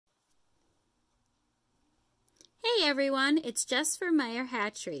Hey everyone, it's Jess from Meyer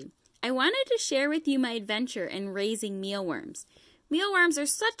Hatchery. I wanted to share with you my adventure in raising mealworms. Mealworms are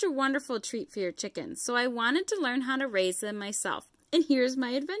such a wonderful treat for your chickens, so I wanted to learn how to raise them myself, and here's my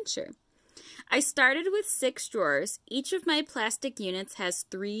adventure. I started with 6 drawers. Each of my plastic units has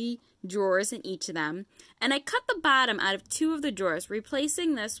 3 drawers in each of them, and I cut the bottom out of 2 of the drawers,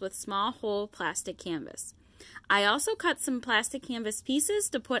 replacing this with small whole plastic canvas. I also cut some plastic canvas pieces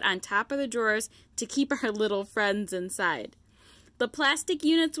to put on top of the drawers to keep our little friends inside. The plastic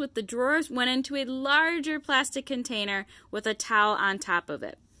units with the drawers went into a larger plastic container with a towel on top of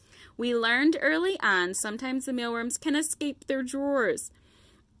it. We learned early on sometimes the mealworms can escape their drawers.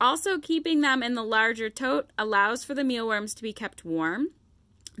 Also, keeping them in the larger tote allows for the mealworms to be kept warm.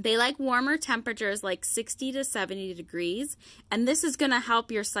 They like warmer temperatures like 60 to 70 degrees, and this is going to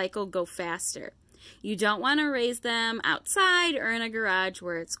help your cycle go faster. You don't want to raise them outside or in a garage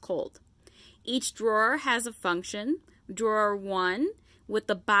where it's cold. Each drawer has a function. Drawer 1, with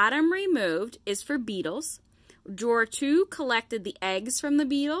the bottom removed, is for beetles. Drawer 2 collected the eggs from the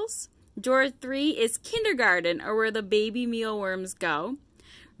beetles. Drawer 3 is kindergarten, or where the baby mealworms go.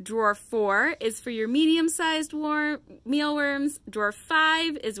 Drawer 4 is for your medium-sized mealworms. Drawer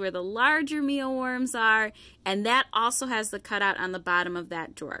 5 is where the larger mealworms are, and that also has the cutout on the bottom of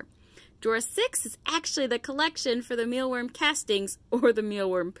that drawer. Drawer 6 is actually the collection for the mealworm castings or the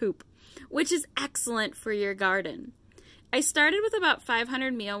mealworm poop, which is excellent for your garden. I started with about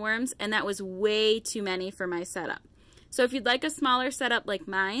 500 mealworms, and that was way too many for my setup. So if you'd like a smaller setup like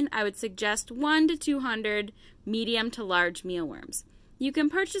mine, I would suggest 1 to 200 medium to large mealworms. You can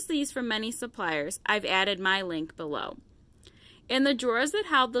purchase these from many suppliers. I've added my link below. In the drawers that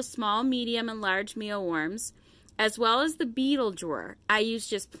held the small, medium, and large mealworms, as well as the beetle drawer, I use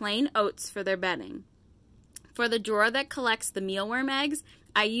just plain oats for their bedding. For the drawer that collects the mealworm eggs,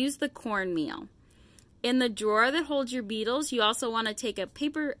 I use the cornmeal. In the drawer that holds your beetles, you also want to take a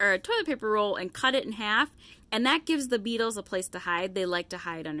toilet paper roll and cut it in half, and that gives the beetles a place to hide. They like to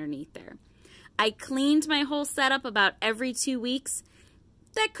hide underneath there. I cleaned my whole setup about every 2 weeks.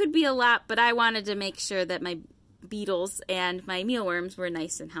 That could be a lot, but I wanted to make sure that my beetles and my mealworms were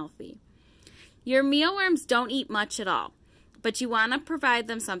nice and healthy. Your mealworms don't eat much at all, but you want to provide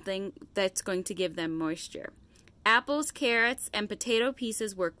them something that's going to give them moisture. Apples, carrots, and potato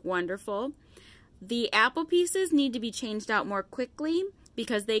pieces work wonderful. The apple pieces need to be changed out more quickly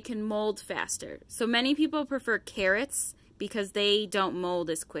because they can mold faster. So many people prefer carrots because they don't mold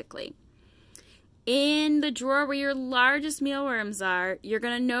as quickly. In the drawer where your largest mealworms are, you're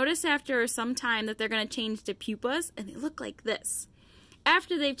going to notice after some time that they're going to change to pupas, and they look like this.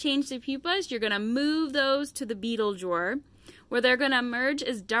 After they've changed to pupas, you're going to move those to the beetle drawer, where they're going to emerge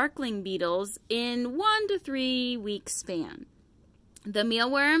as darkling beetles in 1 to 3 week span. The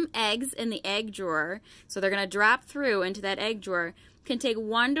mealworm eggs in the egg drawer, so they're going to drop through into that egg drawer, can take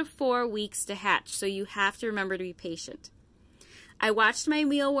 1 to 4 weeks to hatch, so you have to remember to be patient. I watched my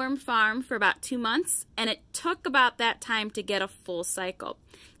mealworm farm for about 2 months, and it took about that time to get a full cycle.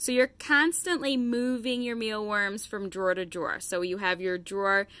 So you're constantly moving your mealworms from drawer to drawer. So you have your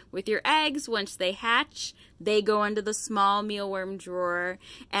drawer with your eggs. Once they hatch, they go into the small mealworm drawer.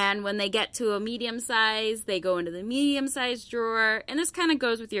 And when they get to a medium size, they go into the medium size drawer. And this kind of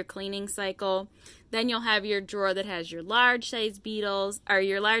goes with your cleaning cycle. Then you'll have your drawer that has your large size beetles, or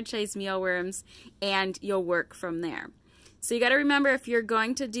your large size mealworms, and you'll work from there. So you got to remember, if you're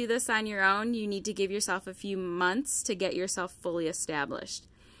going to do this on your own, you need to give yourself a few months to get yourself fully established.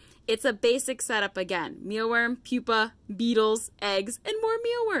 It's a basic setup again: mealworm, pupa, beetles, eggs, and more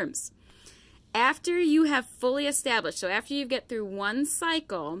mealworms. After you have fully established, so after you get through 1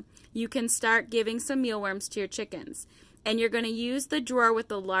 cycle, you can start giving some mealworms to your chickens. And you're going to use the drawer with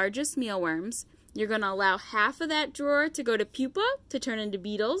the largest mealworms. You're going to allow half of that drawer to go to pupa to turn into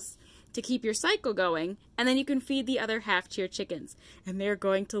beetles, to keep your cycle going, and then you can feed the other half to your chickens, and they're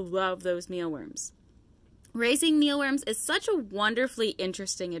going to love those mealworms. Raising mealworms is such a wonderfully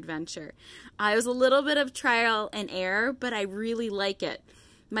interesting adventure. It was a little bit of trial and error, but I really like it.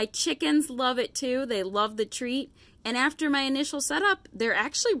 My chickens love it too. They love the treat, and after my initial setup, they're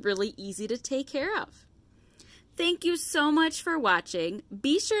actually really easy to take care of. Thank you so much for watching.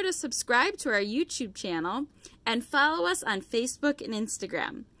 Be sure to subscribe to our YouTube channel and follow us on Facebook and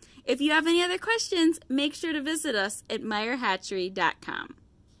Instagram. If you have any other questions, make sure to visit us at MeyerHatchery.com.